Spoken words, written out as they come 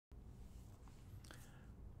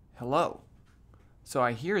Hello. So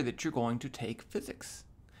I hear that you're going to take physics.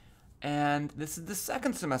 And this is the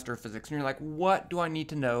second semester of physics. And you're like, what do I need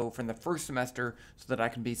to know from the first semester so that I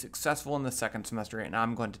can be successful in the second semester? And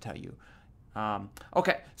I'm going to tell you.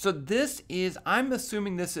 Okay, so I'm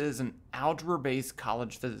assuming this is an algebra-based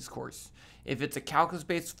college physics course. If it's a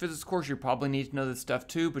calculus-based physics course, you probably need to know this stuff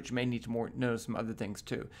too, but you may need to know some other things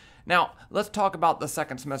too. Now, let's talk about the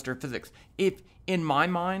second semester of physics. If, in my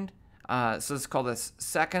mind, so let's call this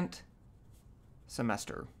second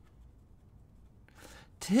semester.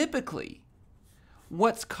 Typically,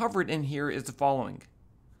 what's covered in here is the following: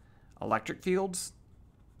 electric fields,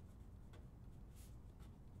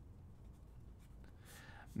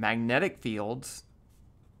 magnetic fields.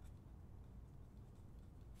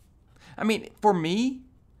 I mean, for me,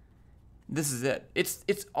 this is it.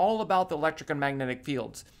 It's all about the electric and magnetic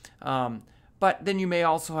fields. But then you may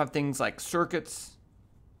also have things like circuits,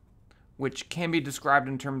 which can be described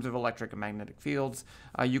in terms of electric and magnetic fields.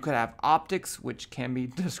 You could have optics, which can be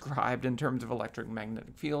described in terms of electric and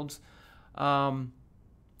magnetic fields.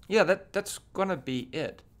 Yeah, that's going to be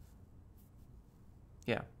it.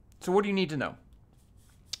 Yeah. So what do you need to know?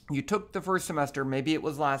 You took the first semester, maybe it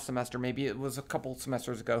was last semester, maybe it was a couple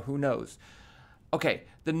semesters ago, who knows? Okay,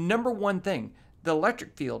 the number one thing, the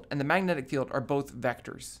electric field and the magnetic field are both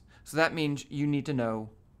vectors. So that means you need to know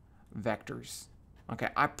vectors. Okay,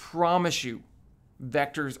 I promise you,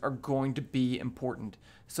 vectors are going to be important.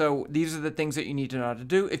 So these are the things that you need to know how to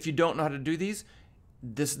do. If you don't know how to do these,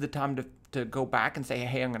 this is the time to go back and say,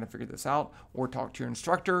 hey, I'm going to figure this out, or talk to your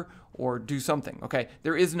instructor, or do something. Okay,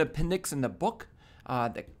 there is an appendix in the book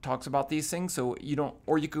that talks about these things, so you don't,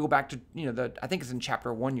 or you could go back to, I think it's in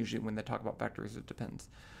chapter 1 usually when they talk about vectors. It depends.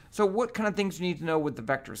 So what kind of things you need to know with the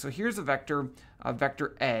vector? So here's a vector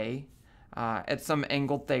A at some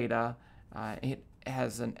angle theta. It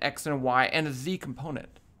has an x and a y and a z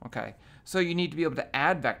component. Okay, so you need to be able to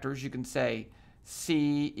add vectors. You can say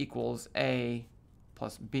c equals a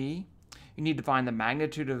plus b. You need to find the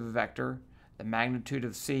magnitude of a vector. The magnitude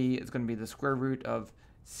of c is going to be the square root of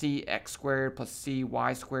cx squared plus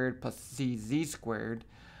cy squared plus cz squared.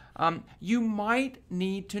 You might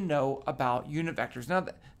need to know about unit vectors. Now,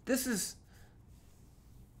 this is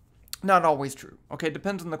not always true. Okay, it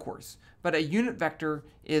depends on the course. But a unit vector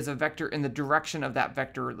is a vector in the direction of that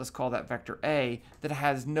vector. Let's call that vector A, that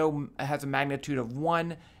has a magnitude of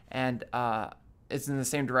 1 and is in the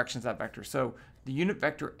same direction as that vector. So the unit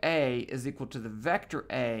vector A is equal to the vector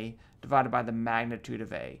A divided by the magnitude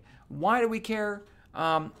of A. Why do we care?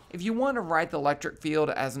 If you want to write the electric field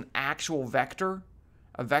as an actual vector,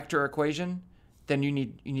 a vector equation, then you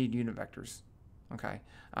need unit vectors. Okay.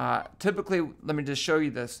 Typically, let me just show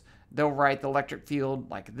you this. They'll write the electric field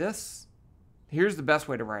like this. Here's the best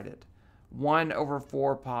way to write it: 1 over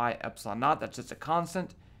 4 pi epsilon naught. That's just a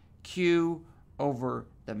constant. Q over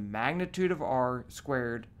the magnitude of r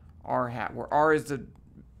squared r hat, where r is the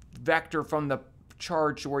vector from the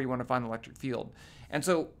charge to where you want to find the electric field. And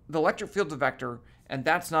so the electric field's a vector, and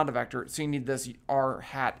that's not a vector, so you need this r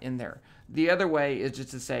hat in there. The other way is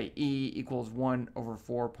just to say E equals 1 over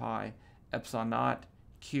 4 pi epsilon naught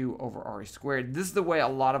Q over r squared. This is the way a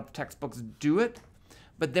lot of textbooks do it,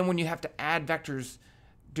 but then when you have to add vectors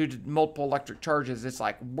due to multiple electric charges, it's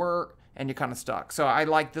like, and you're kind of stuck. So I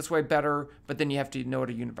like this way better, but then you have to know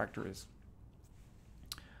what a unit vector is.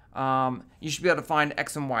 You should be able to find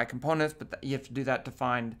x and y components, but you have to do that to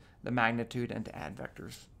find the magnitude and to add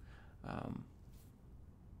vectors.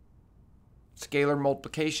 Scalar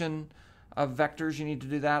multiplication of vectors, you need to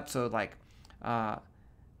do that. So like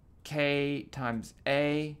k times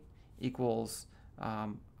a equals,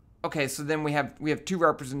 okay, so then we have three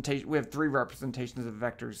representations of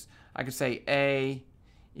vectors. I could say a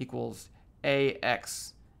equals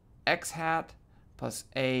ax x hat plus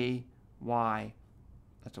a y,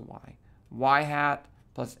 that's a y, y hat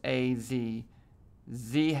plus a z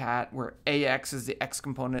hat, where ax is the x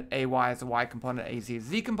component, ay is the y component, az is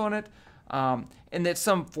the z component, and it's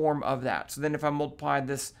some form of that. So then if I multiply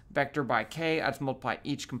this vector by k, I just multiply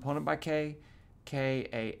each component by k,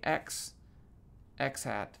 ax x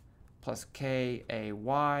hat plus k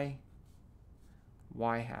y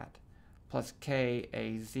hat plus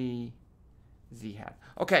kaz z hat.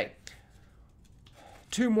 Okay,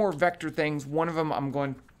 two more vector things. One of them I'm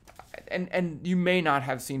going, and you may not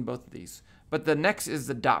have seen both of these, but the next is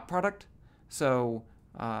the dot product. So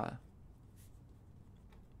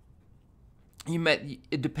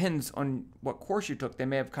it depends on what course you took. They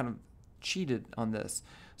may have kind of cheated on this.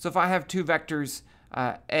 So if I have two vectors,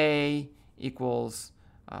 a equals,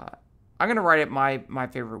 I'm going to write it my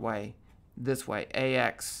favorite way, this way,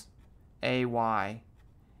 ax, ay,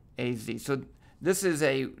 az. So This is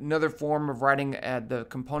another form of writing the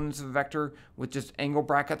components of a vector with just angle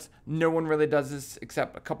brackets. No one really does this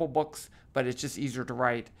except a couple books, but it's just easier to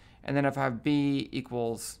write. And then if I have b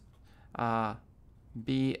equals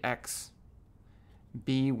bx,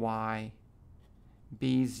 by,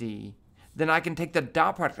 bz, then I can take the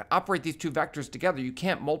dot product and operate these two vectors together. You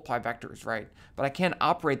can't multiply vectors, right? But I can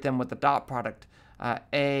operate them with the dot product.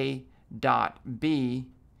 A dot b,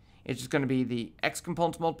 it's just going to be the x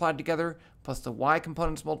components multiplied together plus the y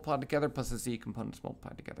components multiplied together plus the z components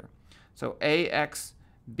multiplied together. So ax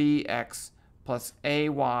bx plus ay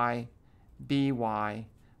by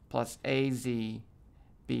plus az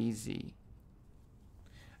bz.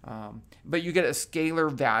 But you get a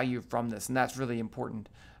scalar value from this, and that's really important.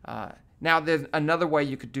 Now, there's another way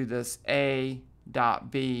you could do this. A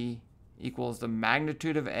dot b equals the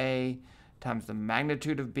magnitude of a times the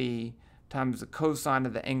magnitude of b times the cosine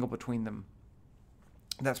of the angle between them.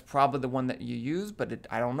 That's probably the one that you use, but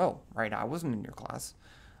I don't know, right? I wasn't in your class.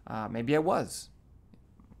 Maybe I was.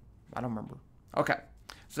 I don't remember. Okay,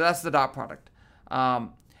 so that's the dot product.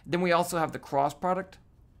 Then we also have the cross product.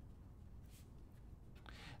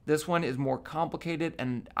 This one is more complicated,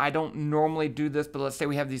 and I don't normally do this, but let's say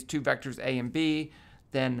we have these two vectors A and B,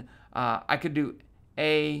 then I could do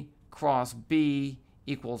A cross B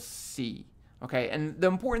equals C. Okay, and the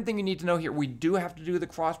important thing you need to know here, we do have to do the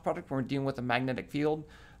cross product when we're dealing with a magnetic field.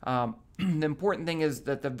 The important thing is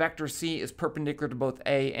that the vector C is perpendicular to both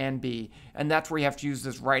A and B, and that's where you have to use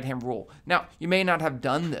this right-hand rule. Now, you may not have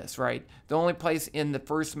done this, right? The only place in the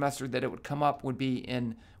first semester that it would come up would be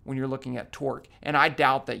in when you're looking at torque, and I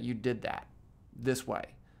doubt that you did that this way,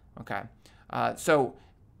 okay? So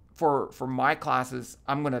for my classes,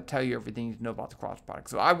 I'm going to tell you everything you need to know about the cross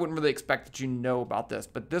product. So I wouldn't really expect that you know about this,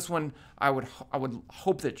 but this one, I would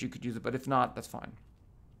hope that you could use it, but if not, that's fine.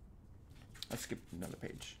 Let's skip another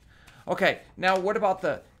page. Okay, now what about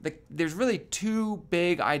there's really two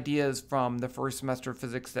big ideas from the first semester of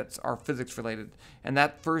physics that are physics related, and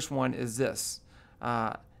that first one is this.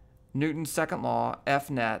 Newton's second law, F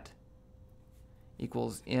net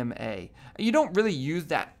equals ma. You don't really use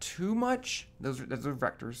that too much. Those are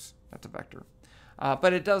vectors. That's a vector.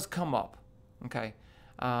 But it does come up, okay?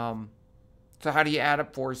 So how do you add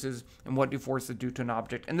up forces, and what do forces do to an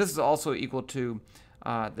object? And this is also equal to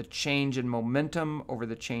the change in momentum over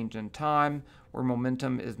the change in time, where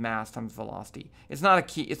momentum is mass times velocity. It's not a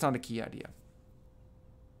key idea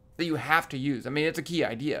that you have to use. I mean, it's a key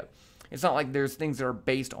idea. It's not like there's things that are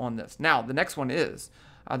based on this. Now, the next one is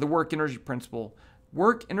the work energy principle.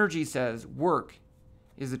 Work energy says work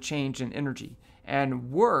is a change in energy,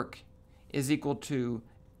 and work is equal to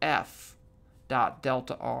F dot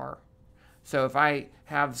delta R. So if I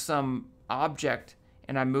have some object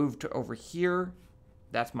and I move to over here,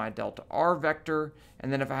 that's my delta R vector,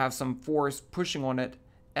 and then if I have some force pushing on it,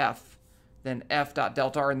 F, then F dot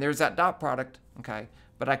delta R, and there's that dot product, okay?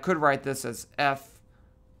 But I could write this as F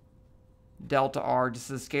delta R, just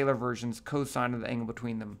the scalar versions, cosine of the angle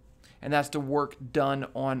between them. And that's the work done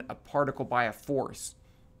on a particle by a force.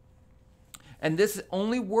 And this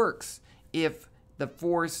only works if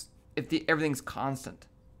everything's constant.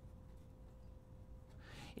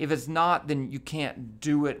 If it's not, then you can't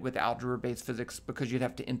do it with algebra-based physics because you'd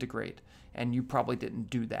have to integrate. And you probably didn't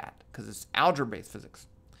do that because it's algebra-based physics.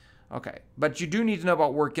 Okay, but you do need to know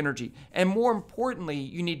about work energy. And more importantly,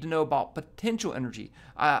 you need to know about potential energy.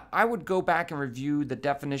 I would go back and review the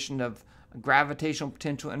definition of gravitational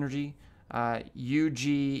potential energy. UG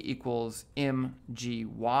equals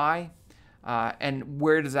mgy. And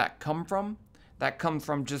where does that come from? That comes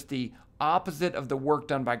from just the opposite of the work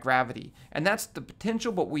done by gravity. And that's the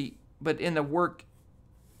potential, but in the work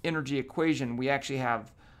energy equation, we actually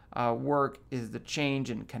have work is the change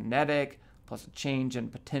in kinetic plus a change in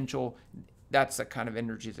potential. That's the kind of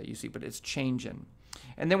energies that you see, but it's change in.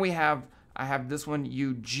 And then I have this one,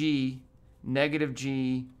 UG, negative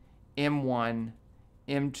G, M1,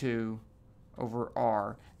 M2 over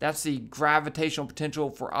R. That's the gravitational potential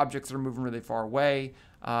for objects that are moving really far away.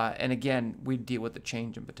 And again, we deal with the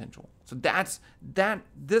change in potential. So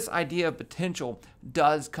this idea of potential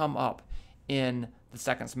does come up in the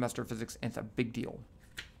second semester of physics, and it's a big deal.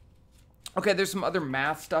 Okay, there's some other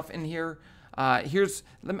math stuff in here. I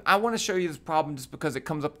want to show you this problem just because it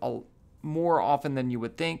comes up more often than you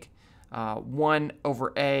would think. 1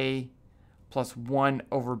 over A plus 1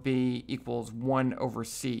 over B equals 1 over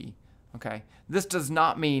C. Okay, this does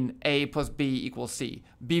not mean A plus B equals C.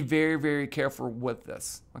 Be very, very careful with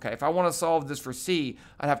this. Okay, if I want to solve this for C,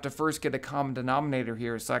 I'd have to first get a common denominator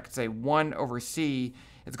here. So I could say 1 over C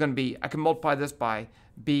is going to be, I can multiply this by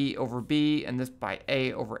B over B and this by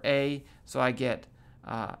A over A. So I get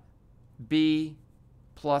B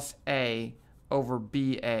plus A over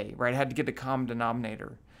BA, right? I had to get the common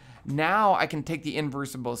denominator. Now I can take the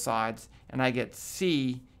inverse of both sides, and I get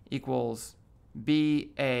C equals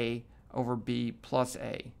BA over B plus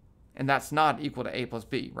A. And that's not equal to A plus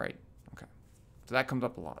B, right? Okay. So that comes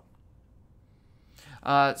up a lot.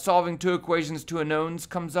 Solving two equations, two unknowns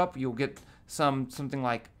comes up. You'll get something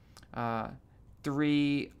like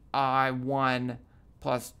 3I1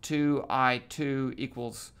 plus 2I2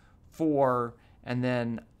 equals 4, and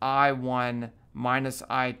then I1 minus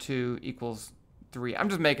I2 equals 3. I'm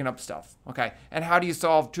just making up stuff, okay? And how do you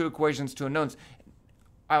solve two equations, two unknowns?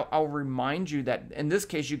 I'll remind you that in this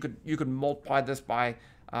case you could multiply this by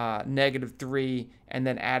 -3 and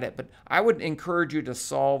then add it, but I would encourage you to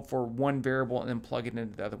solve for one variable and then plug it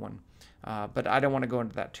into the other one. But I don't want to go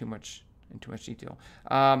into that too much detail.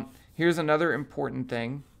 Here's another important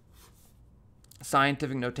thing: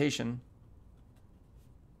 scientific notation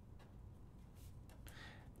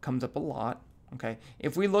comes up a lot. Okay,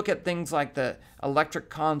 if we look at things like the electric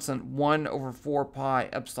constant 1 over 4 pi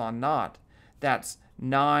epsilon naught, that's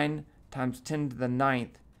 9 times 10 to the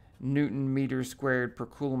 9th Newton meter squared per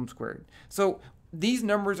Coulomb squared. So these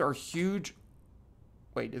numbers are huge.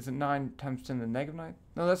 Wait, is it 9 times 10 to the -9th?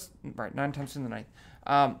 No, that's right, 9 times 10 to the 9th.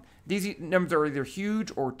 These numbers are either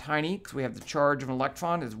huge or tiny, because we have the charge of an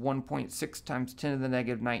electron is 1.6 times 10 to the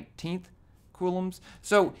 -19th coulombs.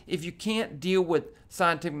 So if you can't deal with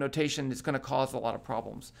scientific notation, it's going to cause a lot of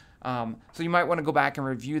problems. So you might want to go back and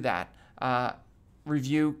review that.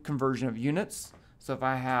 Review conversion of units. So if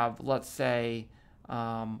I have, let's say,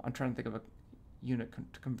 I'm trying to think of a unit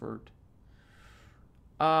to convert.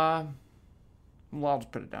 Well, I'll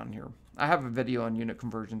just put it down here. I have a video on unit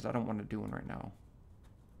conversions. I don't want to do one right now.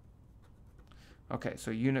 Okay,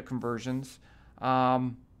 so unit conversions.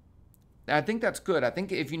 I think that's good. I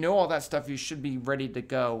think if you know all that stuff, you should be ready to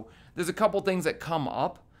go. There's a couple things that come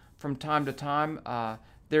up from time to time.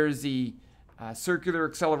 There's the circular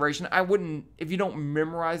acceleration. I wouldn't, if you don't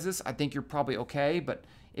memorize this, I think you're probably okay. But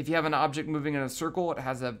if you have an object moving in a circle, it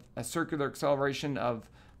has a circular acceleration of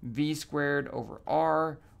v squared over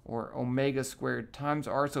r, or omega squared times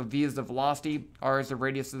r. So v is the velocity, r is the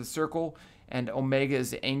radius of the circle, and omega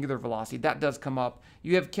is the angular velocity. That does come up.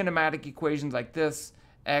 You have kinematic equations like this: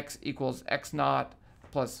 x equals x naught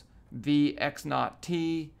plus v x naught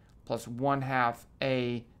t plus 1/2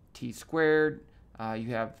 a t squared. You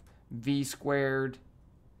have v squared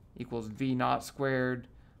equals v naught squared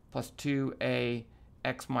plus 2a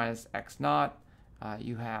x minus x naught.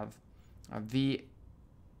 You have v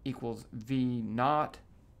equals v naught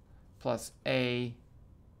plus a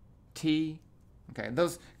t. Okay,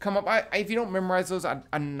 those come up. If you don't memorize those, I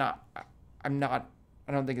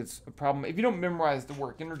don't think it's a problem. If you don't memorize the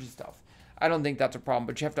work energy stuff, I don't think that's a problem,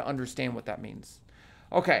 but you have to understand what that means.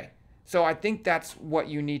 Okay, so I think that's what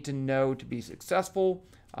you need to know to be successful.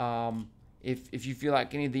 If you feel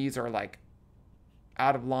like any of these are like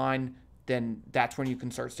out of line, then that's when you can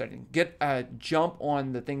start studying. Get a jump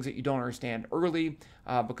on the things that you don't understand early,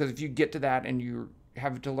 because if you get to that and you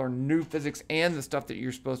have to learn new physics and the stuff that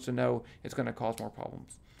you're supposed to know, it's going to cause more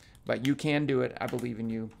problems. But you can do it. I believe in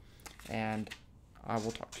you, and I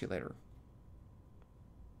will talk to you later.